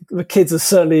the kids are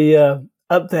certainly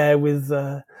up there with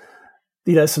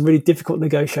some really difficult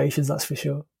negotiations, that's for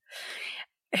sure.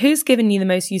 Who's given you the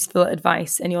most useful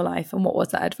advice in your life, and what was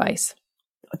that advice?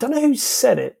 I don't know who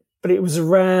said it, but it was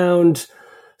around,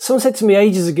 someone said to me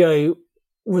ages ago,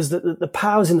 was that the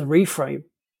power's in the reframe.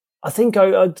 I think I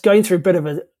was going through a bit of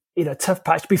a tough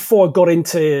patch before I got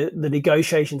into the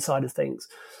negotiation side of things.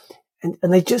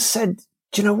 And they just said,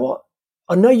 do you know what?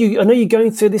 I know you're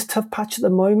going through this tough patch at the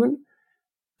moment,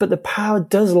 but the power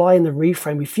does lie in the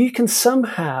reframe. If you can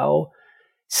somehow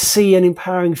see an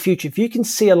empowering future, if you can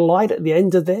see a light at the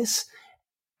end of this,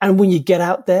 and when you get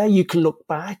out there, you can look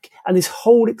back, and this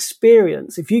whole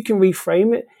experience, if you can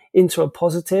reframe it into a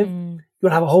positive,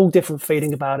 you'll have a whole different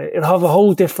feeling about it. It'll have a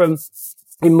whole different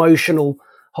emotional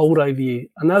hold over you.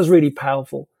 And that was really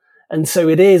powerful. And so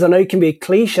it is, I know it can be a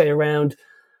cliche around,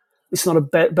 it's not a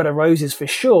bed of roses for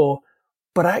sure,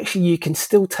 but actually you can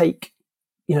still take,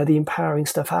 the empowering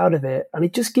stuff out of it. And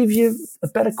it just gives you a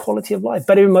better quality of life,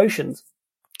 better emotions.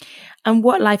 And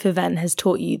what life event has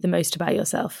taught you the most about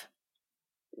yourself?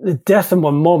 The death of my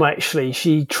mom, actually.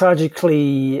 She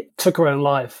tragically took her own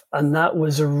life. And that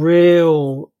was a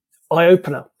real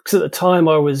eye-opener. Because at the time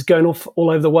I was going off all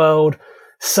over the world,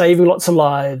 saving lots of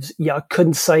lives. Yeah, I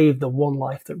couldn't save the one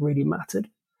life that really mattered.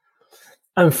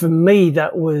 And for me,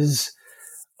 that was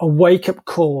a wake-up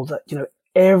call that,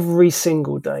 every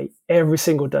single day, I'm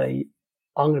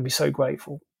going to be so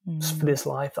grateful for this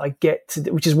life I get to,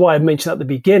 which is why I mentioned at the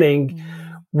beginning,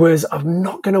 was I'm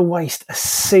not going to waste a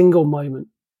single moment,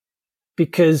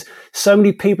 because so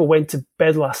many people went to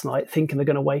bed last night thinking they're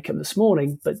going to wake up this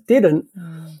morning, but didn't.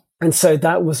 And so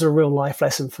that was a real life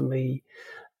lesson for me.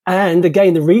 And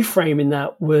again, the reframing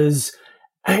that was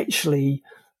actually,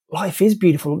 life is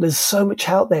beautiful. There's so much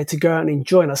out there to go out and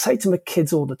enjoy. And I say to my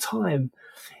kids all the time,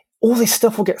 all this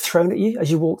stuff will get thrown at you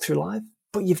as you walk through life,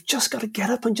 but you've just got to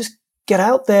get up and just get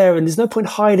out there. And there's no point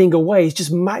hiding away. It's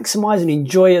just maximize and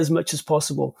enjoy it as much as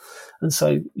possible. And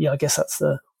so, I guess that's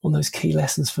one of those key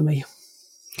lessons for me.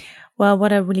 Well,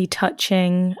 what a really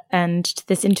touching end to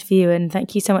this interview. And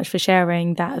thank you so much for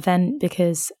sharing that event,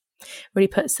 because it really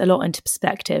puts a lot into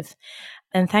perspective.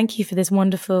 And thank you for this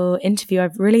wonderful interview.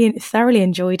 I've really thoroughly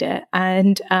enjoyed it.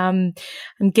 And I'm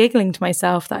giggling to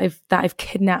myself that I've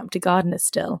kidnapped a gardener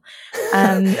still.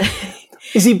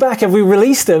 Is he back? Have we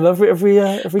released him? Have we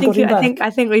got him back? I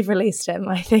think we've released him.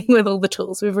 I think with all the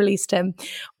tools, we've released him.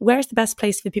 Where's the best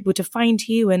place for people to find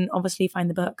you and obviously find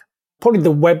the book? Probably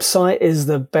the website is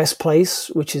the best place,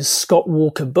 which is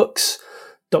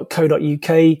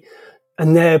scottwalkerbooks.co.uk.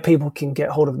 And there people can get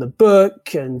hold of the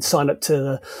book and sign up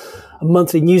to a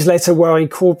monthly newsletter where I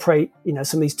incorporate,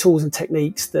 some of these tools and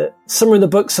techniques that some are in the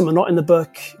book, some are not in the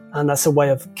book. And that's a way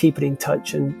of keeping in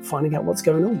touch and finding out what's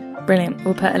going on. Brilliant.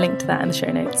 We'll put a link to that in the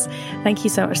show notes. Thank you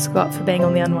so much, Scott, for being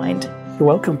on The Unwind. You're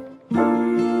welcome.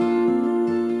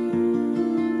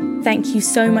 Thank you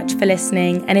so much for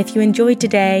listening. And if you enjoyed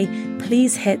today,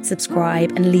 please hit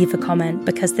subscribe and leave a comment,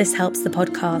 because this helps the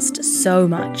podcast so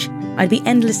much. I'd be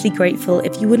endlessly grateful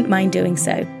if you wouldn't mind doing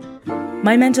so.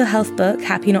 My mental health book,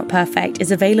 Happy Not Perfect,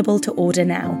 is available to order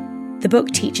now. The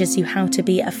book teaches you how to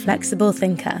be a flexible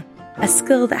thinker, a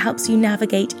skill that helps you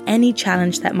navigate any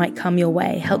challenge that might come your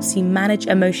way, helps you manage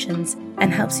emotions,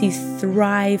 and helps you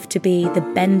thrive to be the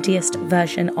bendiest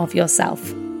version of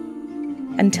yourself.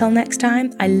 Until next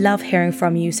time, I love hearing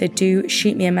from you, so do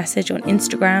shoot me a message on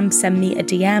Instagram, send me a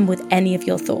DM with any of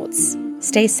your thoughts.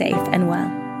 Stay safe and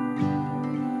well.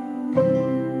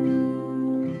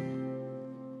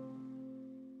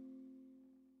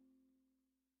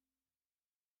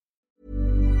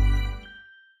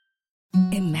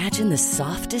 Imagine the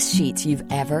softest sheets you've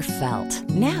ever felt.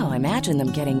 Now imagine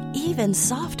them getting even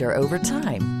softer over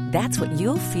time. That's what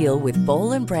you'll feel with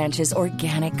Boll & Branch's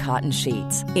organic cotton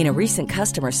sheets. In a recent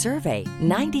customer survey,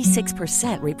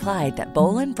 96% replied that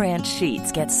Boll & Branch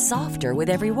sheets get softer with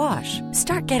every wash.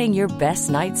 Start getting your best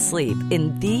night's sleep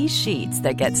in these sheets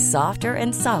that get softer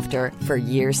and softer for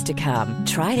years to come.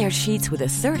 Try their sheets with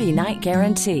a 30-night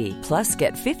guarantee. Plus,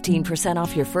 get 15%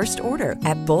 off your first order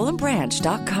at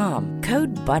bollandbranch.com.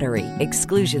 Code BUTTERY.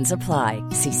 Exclusions apply.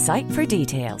 See site for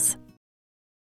details.